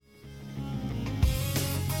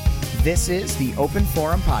This is the Open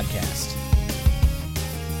Forum Podcast.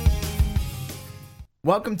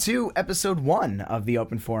 Welcome to episode 1 of the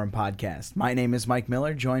Open Forum Podcast. My name is Mike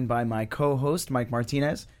Miller, joined by my co-host, Mike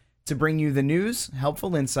Martinez, to bring you the news,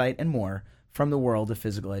 helpful insight, and more from the world of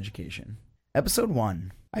physical education. Episode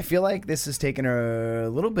 1. I feel like this has taken a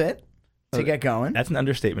little bit to get going. That's an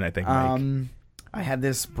understatement, I think, Mike. I had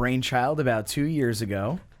this brainchild about 2 years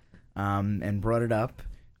ago and brought it up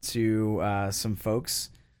to some folks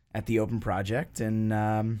at the Open Project,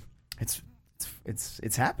 and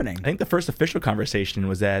it's happening. I think the first official conversation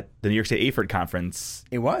was at the New York State AFERD conference.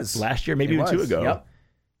 It was. Last year, maybe even 2 ago. Yep,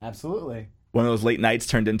 absolutely. One of those late nights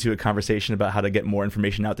turned into a conversation about how to get more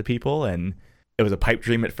information out to people, and it was a pipe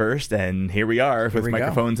dream at first, and here we are with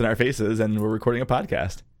microphones in our faces, and we're recording a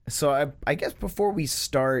podcast. So I guess before we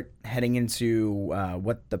start heading into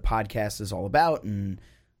what the podcast is all about and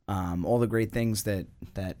all the great things that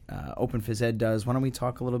Open Phys Ed does, why don't we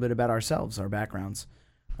talk a little bit about ourselves, our backgrounds?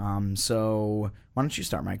 So why don't you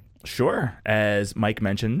start, Mike? Sure. As Mike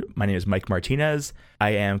mentioned, my name is Mike Martinez.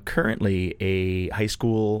 I am currently a high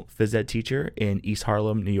school phys ed teacher in East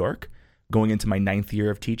Harlem, New York, going into my 9th year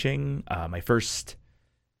of teaching. My first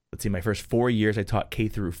 4 years I taught K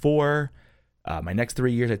through 4. My next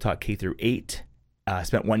 3 years I taught K through 8. I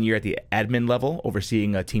spent 1 year at the admin level,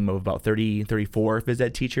 overseeing a team of about 34 phys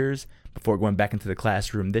ed teachers before going back into the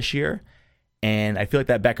classroom this year. And I feel like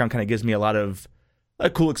that background kind of gives me a lot of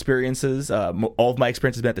cool experiences. All of my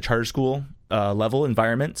experience has been at the charter school level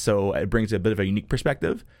environment, so it brings a bit of a unique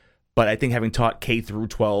perspective. But I think having taught K through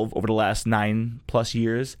 12 over the last 9+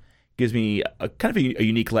 years gives me a kind of a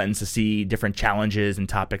unique lens to see different challenges and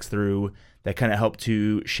topics through that kind of help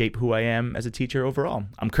to shape who I am as a teacher overall.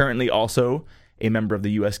 I'm currently also a member of the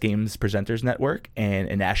U.S. Games Presenters Network and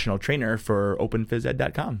a national trainer for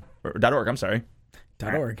openphysed.com, or .org, I'm sorry.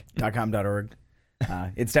 .org. .com.org.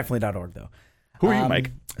 It's definitely .org, though. Who are you,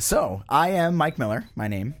 Mike? So, I am Mike Miller. My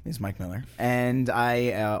name is Mike Miller. And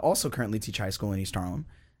I also currently teach high school in East Harlem.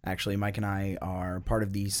 Actually, Mike and I are part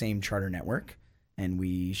of the same charter network, and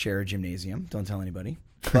we share a gymnasium. Don't tell anybody.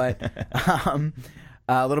 But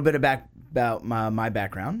a little bit about my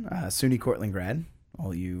background. SUNY Cortland grad,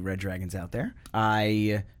 all you Red Dragons out there.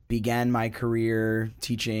 I began my career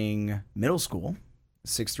teaching middle school,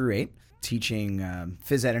 6 through 8, teaching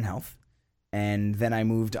phys ed and health. And then I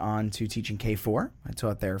moved on to teaching K4. I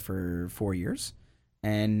taught there for 4 years.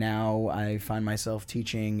 And now I find myself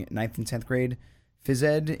teaching 9th and 10th grade phys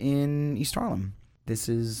ed in East Harlem.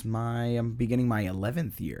 I'm beginning my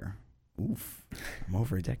 11th year. Oof, I'm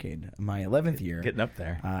over a decade. My 11th year. Getting up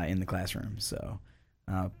there. In the classroom. So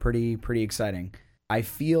pretty exciting. I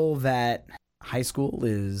feel that high school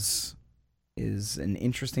is an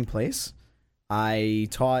interesting place. I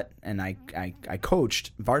taught and I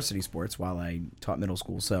coached varsity sports while I taught middle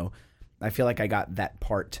school, so I feel like I got that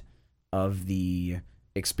part of the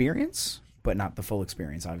experience, but not the full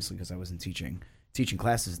experience, obviously, because I wasn't teaching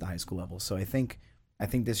classes at the high school level. So I think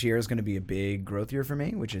this year is going to be a big growth year for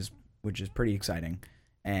me, which is pretty exciting,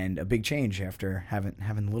 and a big change after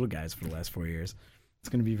having the little guys for the last 4 years. It's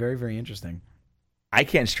going to be very, very interesting. I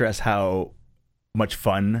can't stress how much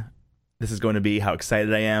fun this is going to be, how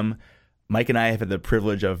excited I am. Mike and I have had the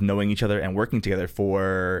privilege of knowing each other and working together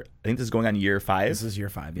for, I think this is going on year 5. This is year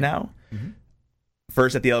 5, yeah. Now. Mm-hmm.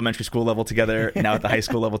 First at the elementary school level together, now at the high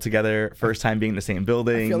school level together, first time being in the same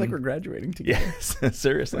building. I feel like we're graduating together. Yes,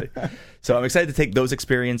 seriously. So I'm excited to take those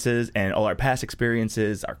experiences and all our past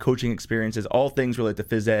experiences, our coaching experiences, all things related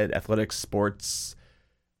to phys ed, athletics, sports,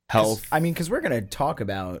 health. Because we're going to talk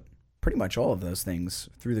about pretty much all of those things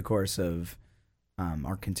through the course of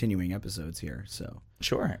our continuing episodes here. So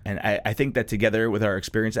sure. And I think that together with our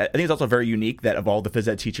experience, I think it's also very unique that of all the phys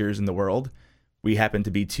ed teachers in the world, we happen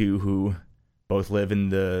to be two who both live in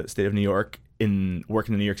the state of New York, work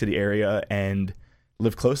in the New York City area, and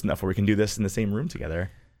live close enough where we can do this in the same room together.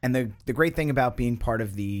 And the great thing about being part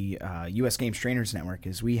of the U.S. Games Trainers Network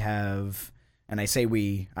is we have, and I say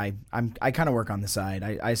we, I kind of work on the side.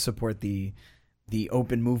 I support the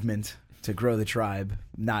open movement to grow the tribe,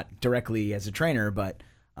 not directly as a trainer, but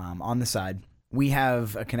on the side. We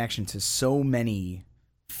have a connection to so many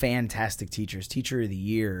fantastic teachers, Teacher of the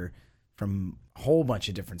Year from a whole bunch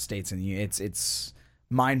of different states, and it's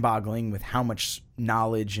mind-boggling with how much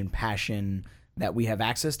knowledge and passion that we have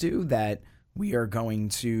access to that we are going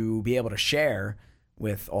to be able to share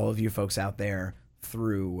with all of you folks out there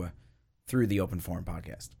through the Open Forum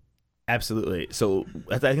podcast. Absolutely. So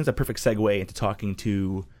I think it's a perfect segue into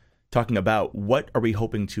talking about what are we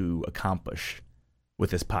hoping to accomplish with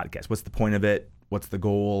this podcast? What's the point of it? What's the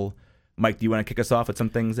goal? Mike, do you want to kick us off with some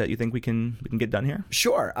things that you think we can get done here?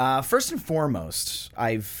 Sure. First and foremost,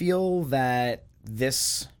 I feel that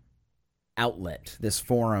this outlet, this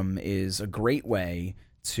forum, is a great way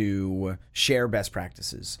to share best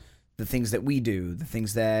practices. The things that we do, the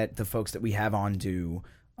things that the folks that we have on do,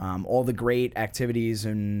 all the great activities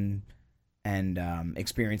and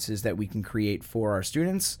experiences that we can create for our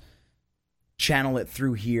students, channel it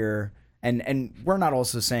through here. And we're not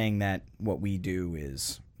also saying that what we do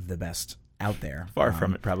is the best out there. Far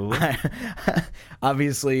from it, probably.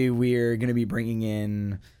 Obviously, we're going to be bringing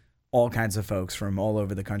in all kinds of folks from all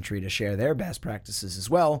over the country to share their best practices as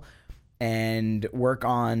well and work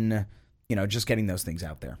on, just getting those things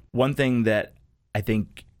out there. One thing that I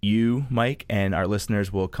think you, Mike, and our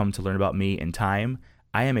listeners will come to learn about me in time,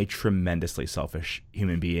 I am a tremendously selfish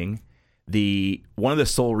human being. One of the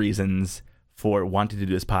sole reasons for wanting to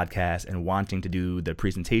do this podcast and wanting to do the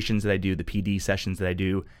presentations that I do, the PD sessions that I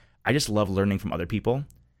do, I just love learning from other people.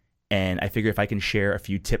 And I figure if I can share a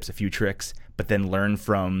few tips, a few tricks, but then learn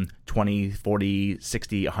from 20, 40,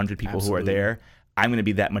 60, 100 people Absolutely. who are there, I'm going to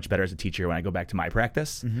be that much better as a teacher when I go back to my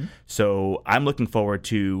practice. Mm-hmm. So I'm looking forward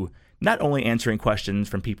to not only answering questions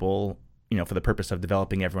from people, for the purpose of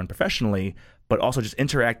developing everyone professionally, but also just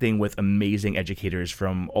interacting with amazing educators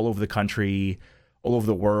from all over the country, all over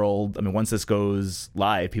the world. I mean, once this goes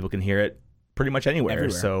live, people can hear it pretty much anywhere.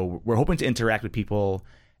 Everywhere. So we're hoping to interact with people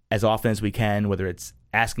as often as we can, whether it's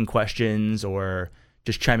asking questions or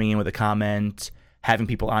just chiming in with a comment, having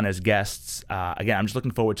people on as guests. Again, I'm just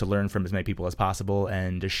looking forward to learn from as many people as possible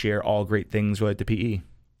and to share all great things related to PE.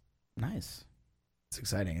 Nice. It's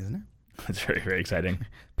exciting, isn't it? It's very, very exciting.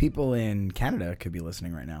 People in Canada could be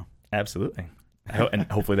listening right now. Absolutely. And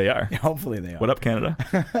hopefully they are. Hopefully they are. What up, Canada?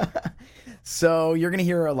 So you're going to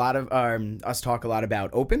hear a lot of us talk a lot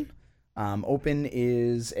about Open. Open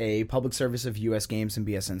is a public service of U.S. Games and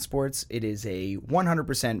BSN Sports. It is a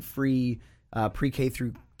 100% free pre-K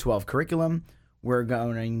through 12 curriculum. We're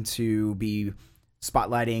going to be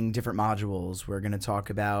spotlighting different modules. We're going to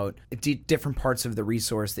talk about different parts of the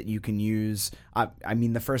resource that you can use. I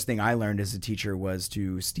mean, the first thing I learned as a teacher was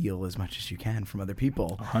to steal as much as you can from other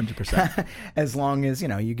people. 100%. As long as,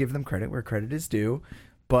 you give them credit where credit is due.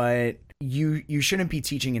 But you shouldn't be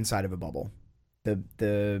teaching inside of a bubble.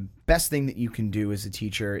 The best thing that you can do as a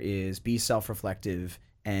teacher is be self-reflective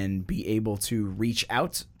and be able to reach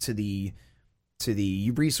out to the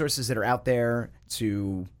resources that are out there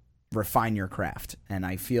to refine your craft. And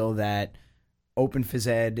I feel that Open Phys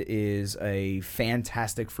Ed is a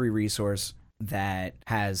fantastic free resource that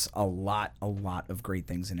has a lot of great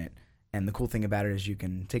things in it. And the cool thing about it is you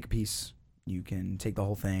can take a piece, you can take the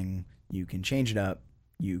whole thing, you can change it up,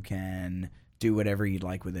 you can do whatever you'd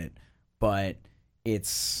like with it. But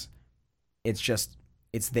it's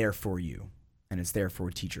there for you, and it's there for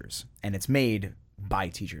teachers, and it's made by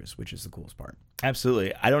teachers, which is the coolest part.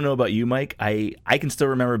 Absolutely. I don't know about you, Mike. I can still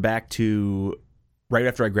remember back to right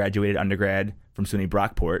after I graduated undergrad from SUNY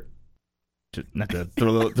Brockport. Not to throw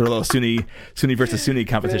a little SUNY versus SUNY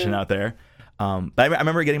competition out there. But I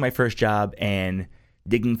remember getting my first job and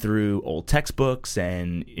digging through old textbooks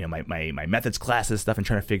and my methods classes stuff and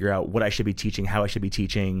trying to figure out what I should be teaching, how I should be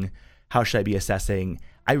teaching, how should I be assessing.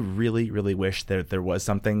 I really, really wish that there was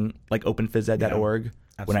something like openphysed.org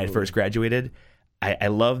when I first graduated. I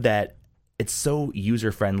love that it's so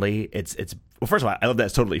user friendly. It's well, first of all, I love that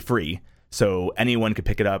it's totally free. So anyone could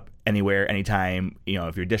pick it up anywhere, anytime.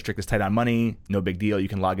 If your district is tight on money, no big deal. You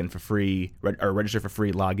can log in for free or register for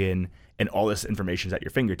free, log in, and all this information is at your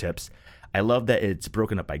fingertips. I love that it's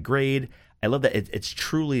broken up by grade. I love that it's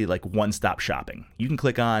truly like one-stop shopping. You can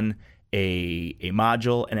click on a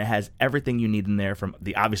module and it has everything you need in there, from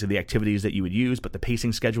obviously the activities that you would use, but the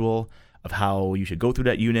pacing schedule of how you should go through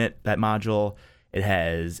that unit, that module. It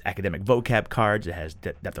has academic vocab cards. It has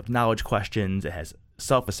depth of knowledge questions. It has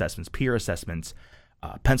self-assessments, peer assessments,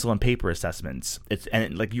 pencil and paper assessments.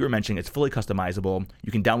 And like you were mentioning, it's fully customizable.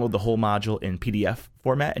 You can download the whole module in PDF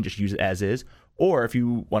format and just use it as is. Or if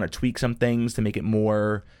you want to tweak some things to make it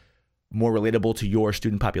more relatable to your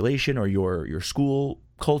student population or your school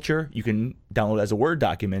culture, you can download it as a Word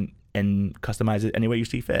document and customize it any way you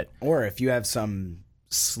see fit. Or if you have some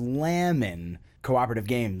slamming cooperative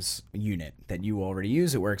games unit that you already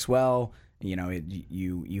use, it works well, you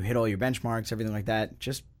hit all your benchmarks, everything like that,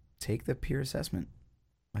 just take the peer assessment.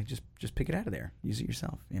 Like just pick it out of there, use it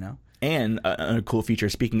yourself. And a cool feature,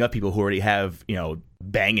 speaking of people who already have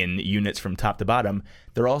banging units from top to bottom,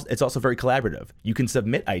 it's also very collaborative. You can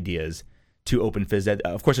submit ideas to Open Phys Ed.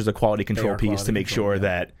 Of course, there's a quality control piece to make sure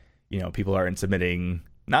that people aren't submitting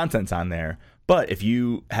nonsense on there. But if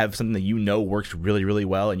you have something that works really, really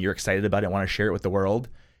well and you're excited about it and want to share it with the world,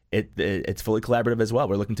 it's fully collaborative as well.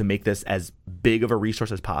 We're looking to make this as big of a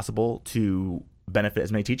resource as possible to benefit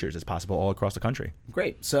as many teachers as possible all across the country.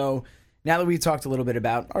 Great. So now that we've talked a little bit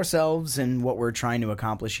about ourselves and what we're trying to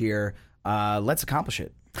accomplish here, let's accomplish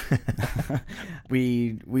it.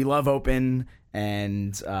 We love open,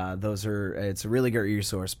 and it's a really great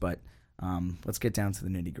resource, but let's get down to the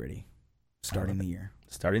nitty gritty. Starting the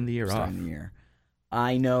year off.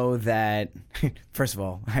 I know that, first of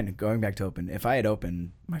all, going back to open, if I had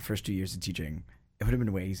opened my first 2 years of teaching, it would have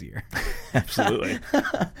been way easier. Absolutely.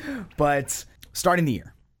 But starting the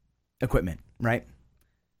year, equipment, right?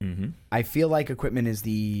 Mm-hmm. I feel like equipment is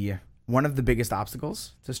one of the biggest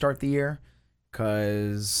obstacles to start the year,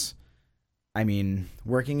 because, I mean,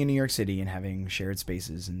 working in New York City and having shared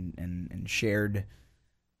spaces and shared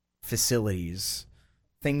facilities,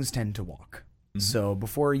 things tend to walk. Mm-hmm. So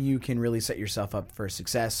before you can really set yourself up for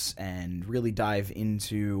success and really dive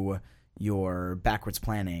into your backwards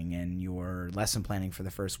planning and your lesson planning for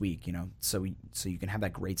the first week, so you can have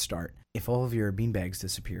that great start. If all of your beanbags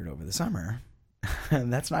disappeared over the summer,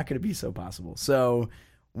 that's not going to be so possible. So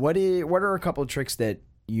what are a couple of tricks that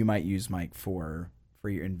you might use, Mike, for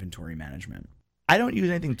your inventory management? I don't use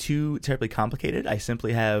anything too terribly complicated. I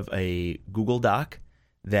simply have a Google Doc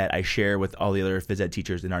that I share with all the other phys ed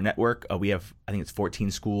teachers in our network. We have, I think it's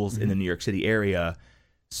 14 schools in the New York City area.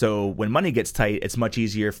 So when money gets tight, it's much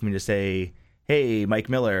easier for me to say, hey, Mike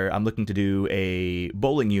Miller, I'm looking to do a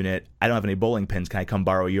bowling unit. I don't have any bowling pins. Can I come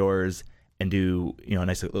borrow yours and do a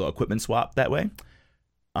nice little equipment swap that way?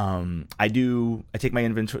 I take my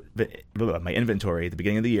inventory at the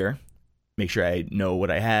beginning of the year, make sure I know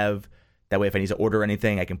what I have. That way, if I need to order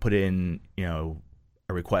anything, I can put in,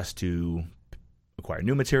 a request to acquire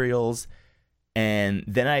new materials. And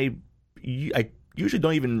then I usually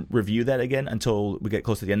don't even review that again until we get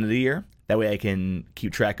close to the end of the year. That way I can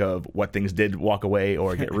keep track of what things did walk away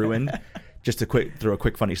or get ruined. Just to throw a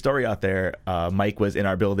quick funny story out there, Mike was in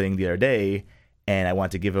our building the other day, and I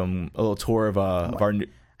wanted to give him a little tour of our new...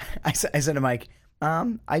 I said to Mike,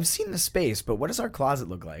 I've seen the space, but what does our closet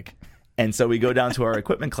look like? And so we go down to our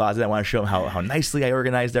equipment closet. I want to show him how nicely I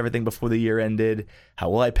organized everything before the year ended, how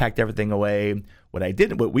well I packed everything away.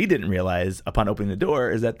 What we didn't realize upon opening the door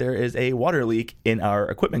is that there is a water leak in our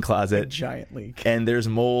equipment closet. A giant leak. And there's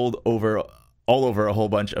mold all over a whole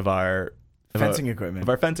bunch of our fencing equipment.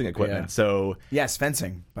 Yeah. So yes,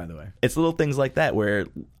 fencing, by the way. It's little things like that where,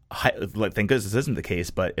 thank goodness this isn't the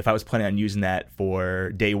case, but if I was planning on using that for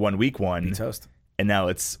day 1, week 1, be toast. And now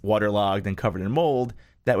it's waterlogged and covered in mold,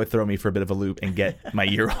 that would throw me for a bit of a loop and get my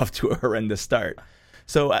year off to a horrendous start.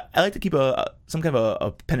 So I like to keep some kind of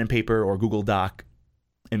a pen and paper or Google Doc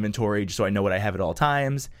inventory just so I know what I have at all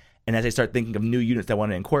times. And as I start thinking of new units that I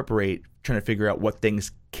want to incorporate, trying to figure out what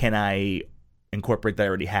things can I incorporate that I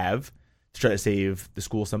already have to try to save the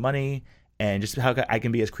school some money and just how I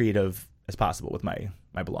can be as creative as possible with my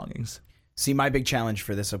belongings. See, my big challenge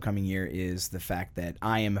for this upcoming year is the fact that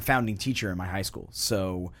I am a founding teacher in my high school.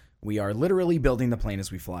 So we are literally building the plane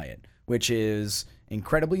as we fly it, which is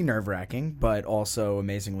incredibly nerve-wracking, but also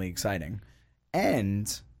amazingly exciting.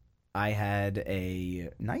 And I had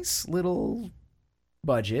a nice little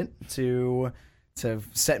budget to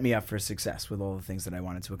set me up for success with all the things that I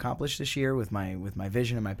wanted to accomplish this year with my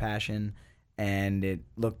vision and my passion. And it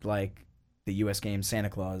looked like the U.S. Games Santa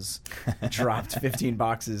Claus dropped 15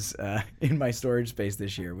 boxes in my storage space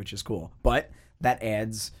this year, which is cool. But that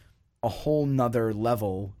adds a whole nother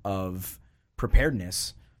level of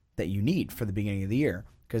preparedness that you need for the beginning of the year.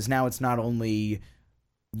 Because now it's not only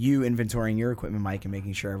you inventorying your equipment, Mike, and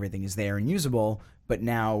making sure everything is there and usable, but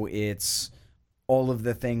now it's all of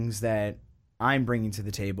the things that I'm bringing to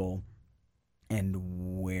the table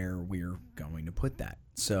and where we're going to put that.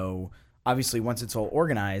 So obviously, once it's all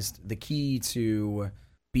organized, the key to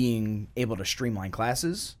being able to streamline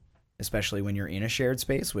classes, especially when you're in a shared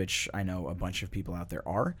space, which I know a bunch of people out there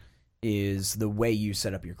are, is the way you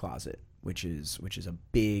set up your closet, which is a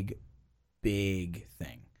big, big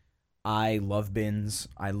thing. I love bins.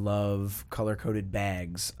 I love color-coded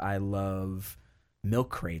bags. I love milk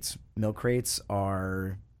crates. Milk crates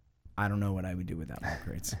are... I don't know what I would do without milk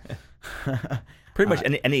crates. Pretty much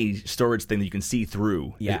any storage thing that you can see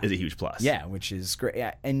through is a huge plus. Yeah, which is great.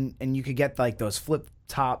 Yeah, and you could get like those flip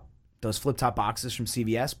top boxes from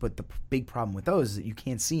CVS, but the big problem with those is that you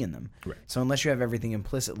can't see in them. Right. So unless you have everything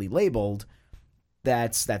implicitly labeled,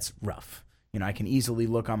 that's rough. I can easily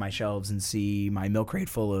look on my shelves and see my milk crate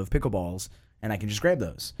full of pickleballs, and I can just grab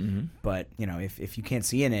those. Mm-hmm. But if you can't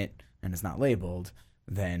see in it and it's not labeled,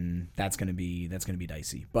 then that's gonna be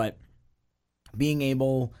dicey. But being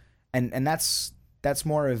able, and that's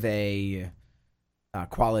more of a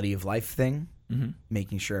quality of life thing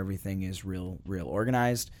making sure everything is real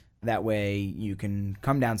organized. That way you can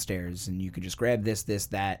come downstairs and you can just grab this,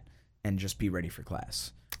 that, and just be ready for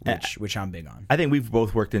class, which I'm big on. I think we've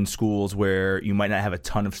both worked in schools where you might not have a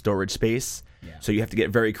ton of storage space, so you have to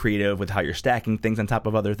get very creative with how you're stacking things on top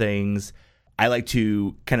of other things. I like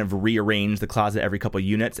to kind of rearrange the closet every couple of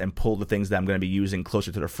units and pull the things that I'm going to be using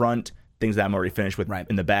closer to the front, things that I'm already finished with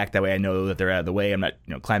in the back. That way I know that they're out of the way. I'm not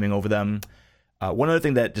climbing over them. One other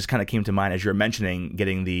thing that just kind of came to mind as you're mentioning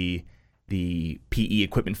getting the PE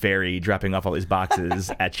equipment ferry, dropping off all these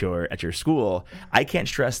boxes at your school. I can't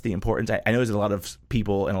stress the importance. I know there's a lot of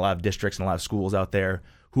people in a lot of districts and a lot of schools out there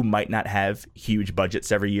who might not have huge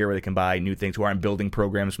budgets every year where they can buy new things, who aren't building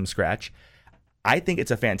programs from scratch. I think it's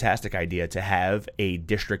a fantastic idea to have a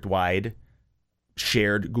district-wide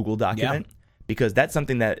shared Google document because that's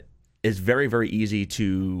something that is very, very easy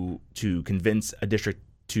to convince a district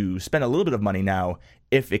to spend a little bit of money now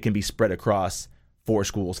if it can be spread across 4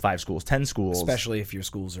 schools, 5 schools, 10 schools. Especially if your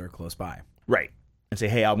schools are close by. Right. And say,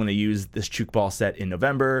 hey, I'm going to use this Chook ball set in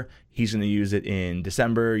November. He's going to use it in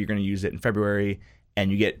December. You're going to use it in February. And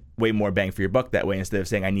you get way more bang for your buck that way instead of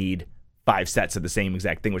saying I need 5 sets of the same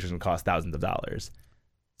exact thing, which is going to cost thousands of dollars.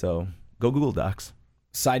 So go Google Docs.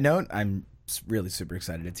 Side note, I'm really super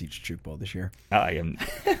excited to teach Chook ball this year. I am.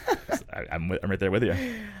 I'm right there with you.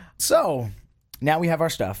 So now we have our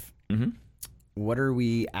stuff. Mm-hmm. What are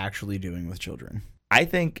we actually doing with children? I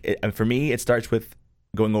think, for me, it starts with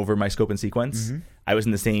going over my scope and sequence. Mm-hmm. I was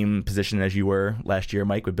in the same position as you were last year,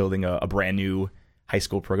 Mike, with building a brand new high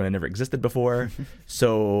school program that never existed before.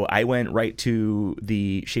 So I went right to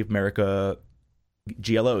the Shape America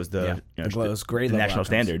GLOs, the GLOs, grade the level national outcomes.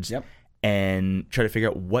 standards, and try to figure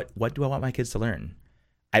out what do I want my kids to learn.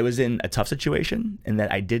 I was in a tough situation in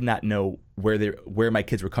that I did not know where my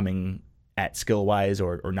kids were coming at skill-wise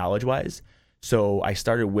or knowledge-wise. So I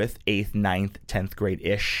started with 8th, 9th, 10th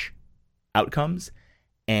grade-ish outcomes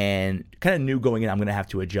and kind of knew going in I'm going to have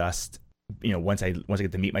to adjust, once I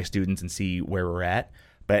get to meet my students and see where we're at.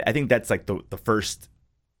 But I think that's like the first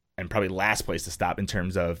and probably last place to stop in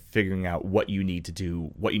terms of figuring out what you need to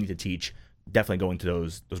do, what you need to teach, definitely going to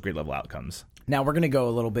those grade level outcomes. Now we're going to go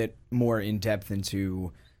a little bit more in depth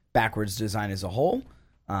into backwards design as a whole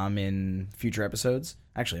in future episodes.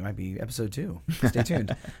 Actually, it might be episode 2. Stay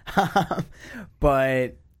tuned.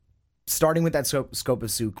 But starting with that scope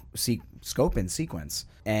and sequence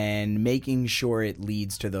and making sure it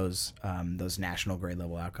leads to those national grade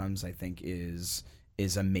level outcomes, I think is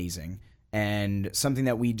amazing. And something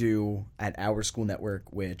that we do at our school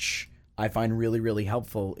network, which I find really, really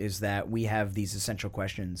helpful, is that we have these essential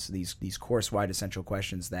questions, these course-wide essential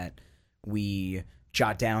questions that we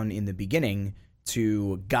jot down in the beginning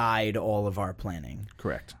to guide all of our planning.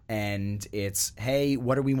 Correct. And it's, hey,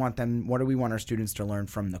 what do we want our students to learn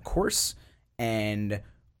from the course, and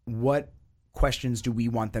what questions do we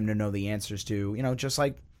want them to know the answers to? Just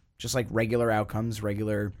like regular outcomes,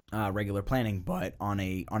 regular planning, but on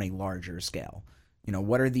a larger scale.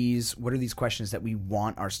 What are these questions that we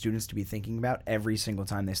want our students to be thinking about every single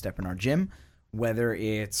time they step in our gym? Whether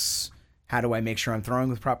it's how do I make sure I'm throwing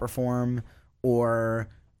with proper form, or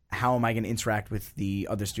how am I going to interact with the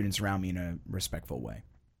other students around me in a respectful way?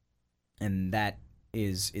 And that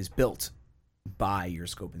is built by your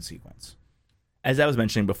scope and sequence. As I was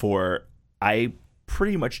mentioning before, I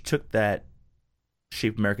pretty much took that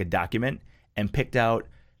Shape America document and picked out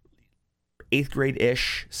 8th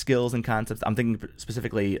grade-ish skills and concepts. I'm thinking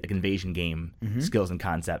specifically like invasion game skills and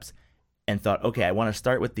concepts, and thought, okay, I want to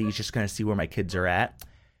start with these, just kind of see where my kids are at.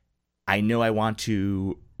 I know I want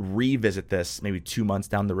to revisit this maybe 2 months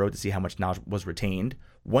down the road to see how much knowledge was retained.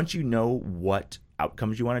 Once you know what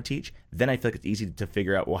outcomes you want to teach, then I feel like it's easy to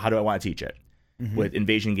figure out, well, how do I want to teach it? Mm-hmm. With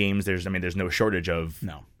invasion games, there's no shortage of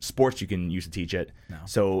sports you can use to teach it. No.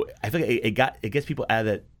 So I feel like it gets people out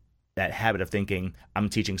of that habit of thinking, I'm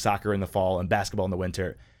teaching soccer in the fall and basketball in the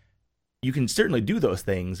winter. You can certainly do those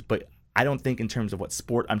things, but I don't think in terms of what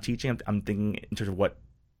sport I'm teaching. I'm thinking in terms of what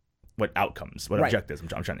outcomes, what objectives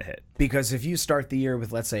I'm trying to hit. Because if you start the year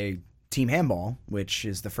with, let's say, team handball, which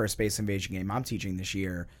is the first space invasion game I'm teaching this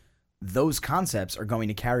year, those concepts are going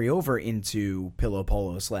to carry over into pillow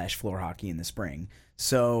polo / floor hockey in the spring.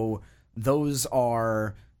 So those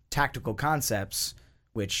are tactical concepts,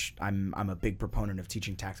 which I'm a big proponent of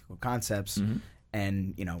teaching tactical concepts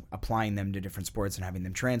and applying them to different sports and having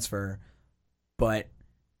them transfer. But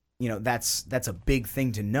that's a big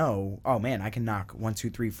thing to know. Oh man, I can knock 1, 2,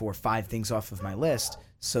 3, 4, 5 things off of my list.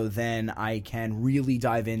 So then I can really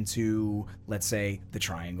dive into, let's say, the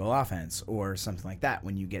triangle offense or something like that.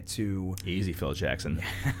 When you get to easy, Phil Jackson.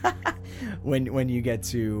 when you get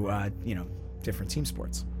to different team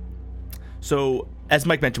sports. So, as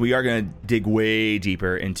Mike mentioned, we are going to dig way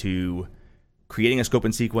deeper into creating a scope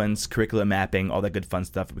and sequence, curriculum mapping, all that good fun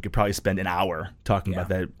stuff. We could probably spend an hour talking about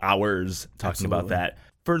that, hours talking about that.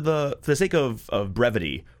 For the sake of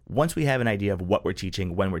brevity, once we have an idea of what we're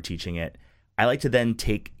teaching, when we're teaching it, I like to then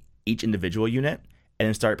take each individual unit and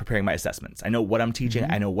then start preparing my assessments. I know what I'm teaching.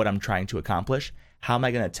 I know what I'm trying to accomplish. How am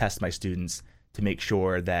I going to test my students to make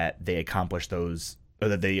sure that they accomplish those, or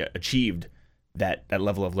that they achieved that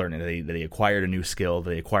level of learning, that they acquired a new skill, that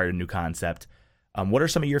they acquired a new concept? What are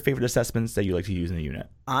some of your favorite assessments that you like to use in the unit?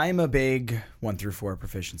 I'm a big 1 through 4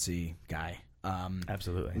 proficiency guy.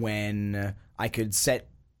 Absolutely. When I could set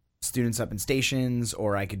students up in stations,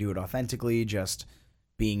 or I could do it authentically, just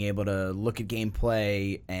being able to look at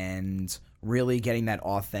gameplay and really getting that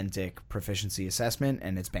authentic proficiency assessment,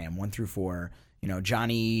 and it's bam, 1 through 4. You know,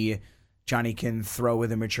 Johnny can throw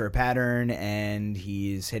with a mature pattern and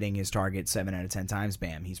he's hitting his target 7 out of 10 times,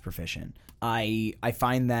 bam, he's proficient. I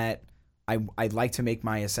find that I'd like to make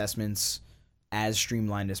my assessments as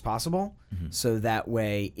streamlined as possible, so that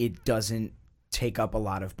way it doesn't take up a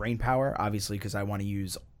lot of brain power, obviously, because I want to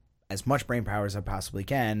use as much brain power as I possibly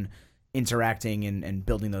can interacting and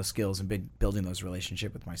building those skills and building those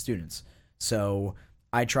relationships with my students. So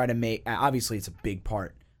I try to make, obviously it's a big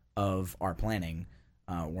part of our planning,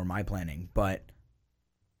 or my planning, but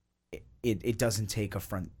it doesn't take a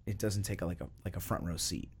front row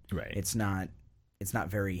seat. Right. It's not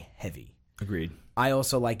very heavy. Agreed. I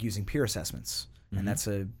also like using peer assessments, and that's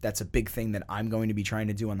a big thing that I'm going to be trying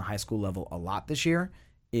to do on the high school level a lot this year,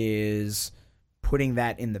 is putting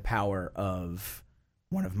that in the power of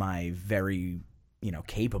one of my very,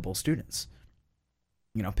 capable students.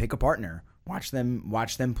 Pick a partner, watch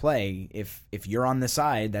them play. If you're on the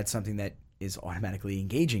side, that's something that is automatically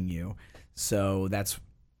engaging you. So that's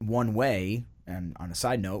one way. And on a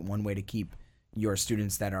side note, one way to keep your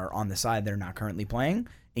students that are on the side that are not currently playing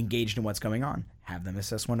engaged in what's going on. Have them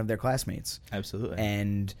assess one of their classmates. Absolutely.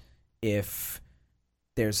 And if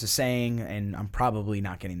there's a saying, and I'm probably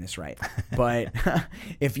not getting this right, but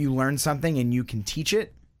if you learn something and you can teach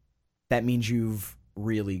it, that means you've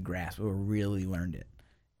really grasped or really learned it.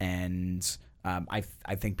 And I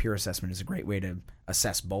think peer assessment is a great way to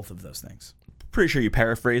assess both of those things. Pretty sure you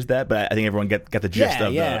paraphrased that, but I think everyone got the gist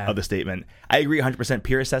of the statement. I agree 100%.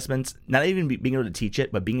 Peer assessments, not even being able to teach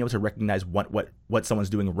it, but being able to recognize what someone's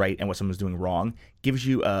doing right and what someone's doing wrong gives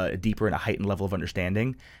you a deeper and a heightened level of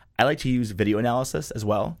understanding. I like to use video analysis as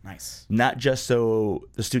well. Nice. Not just so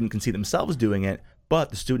the student can see themselves doing it, but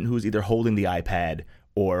the student who's either holding the iPad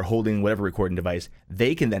or holding whatever recording device,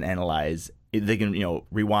 they can then analyze. They can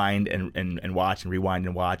rewind and watch and rewind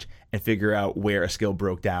and watch and figure out where a skill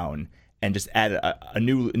broke down, and just add a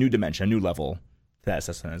new dimension, a new level to that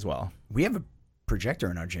assessment as well. We have a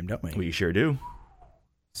projector in our gym, don't we? We sure do.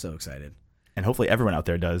 So excited. And hopefully everyone out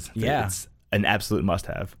there does. Yeah. It's an absolute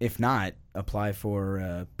must-have. If not, apply for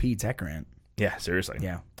a P Tech grant. Yeah, seriously.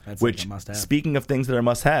 Yeah, that's like a must-have. Speaking of things that are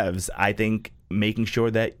must-haves, I think making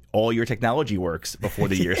sure that all your technology works before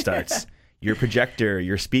the year starts. Your projector,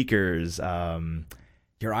 your speakers,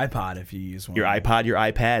 your iPod, if you use one. Your iPod, your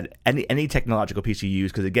iPad, any technological piece you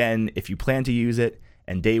use. Because again, if you plan to use it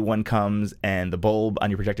and day one comes and the bulb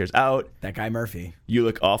on your projector is out, that guy Murphy, you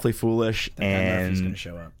look awfully foolish, that guy Murphy's gonna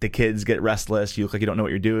show up. The kids get restless. You look like you don't know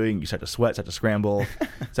what you're doing. You start to sweat, start to scramble.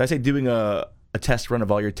 So I say doing a test run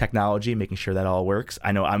of all your technology, making sure that all works.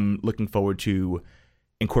 I know I'm looking forward to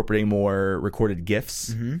incorporating more recorded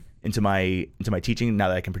GIFs into my teaching now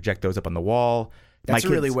that I can project those up on the wall. That's a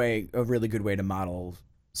really good way to model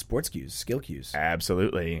sports cues, skill cues.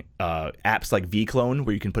 Absolutely. Apps like vClone,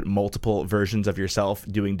 where you can put multiple versions of yourself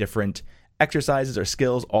doing different exercises or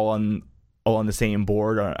skills all on the same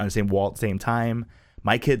board or on the same wall at the same time.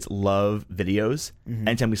 My kids love videos.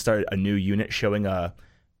 Anytime we start a new unit, showing a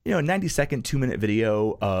 90-second, 2-minute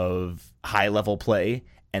video of high-level play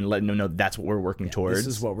and letting them know that's what we're working towards. This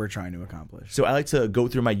is what we're trying to accomplish. So I like to go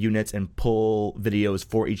through my units and pull videos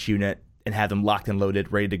for each unit and have them locked and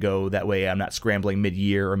loaded, ready to go. That way I'm not scrambling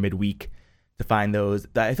mid-year or midweek to find those.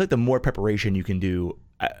 I feel like the more preparation you can do,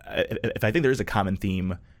 if I think there is a common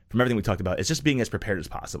theme from everything we talked about, it's just being as prepared as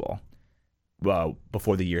possible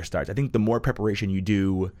before the year starts. I think the more preparation you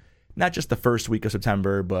do, not just the first week of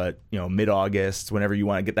September, but mid-August, whenever you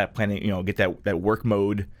want to get that planning, get that work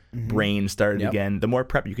mode brain started again, the more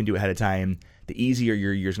prep you can do ahead of time, the easier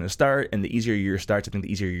your year's going to start, and the easier your year starts, I think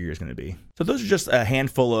the easier your year's going to be. So those are just a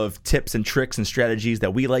handful of tips and tricks and strategies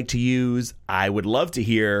that we like to use. I would love to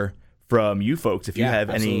hear from you folks if you have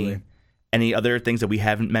any other things that we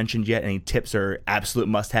haven't mentioned yet, any tips or absolute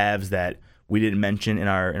must-haves that we didn't mention in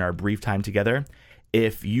our brief time together.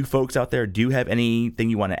 If you folks out there do have anything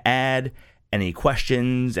you want to add, any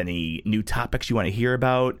questions, any new topics you want to hear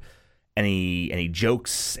about, any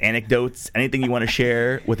jokes, anecdotes, anything you want to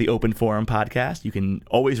share with the Open Forum podcast, you can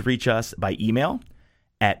always reach us by email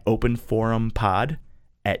at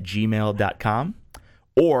openforumpod@gmail.com.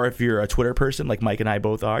 Or if you're a Twitter person like Mike and I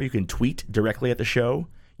both are, you can tweet directly at the show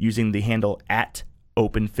using the handle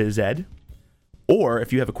 @OpenPhysEd. Or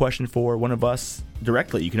if you have a question for one of us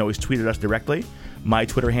directly, you can always tweet at us directly. My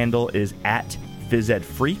Twitter handle is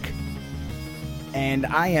 @PhysEdFreak. And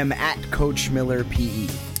I am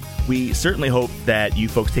 @CoachMillerPE. We certainly hope that you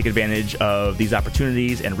folks take advantage of these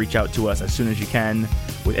opportunities and reach out to us as soon as you can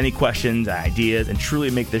with any questions and ideas and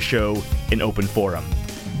truly make this show an open forum.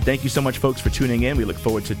 Thank you so much, folks, for tuning in. We look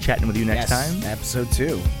forward to chatting with you next time. Episode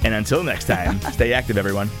 2. And until next time, stay active,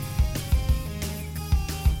 everyone.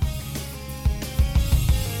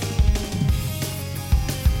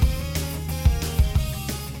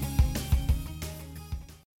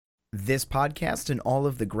 This podcast and all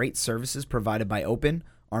of the great services provided by Open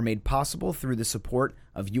are made possible through the support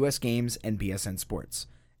of US Games and BSN Sports.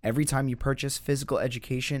 Every time you purchase physical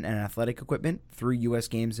education and athletic equipment through US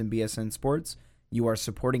Games and BSN Sports, you are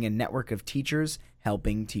supporting a network of teachers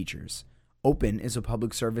helping teachers. Open is a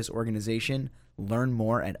public service organization. Learn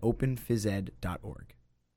more at openphysed.org.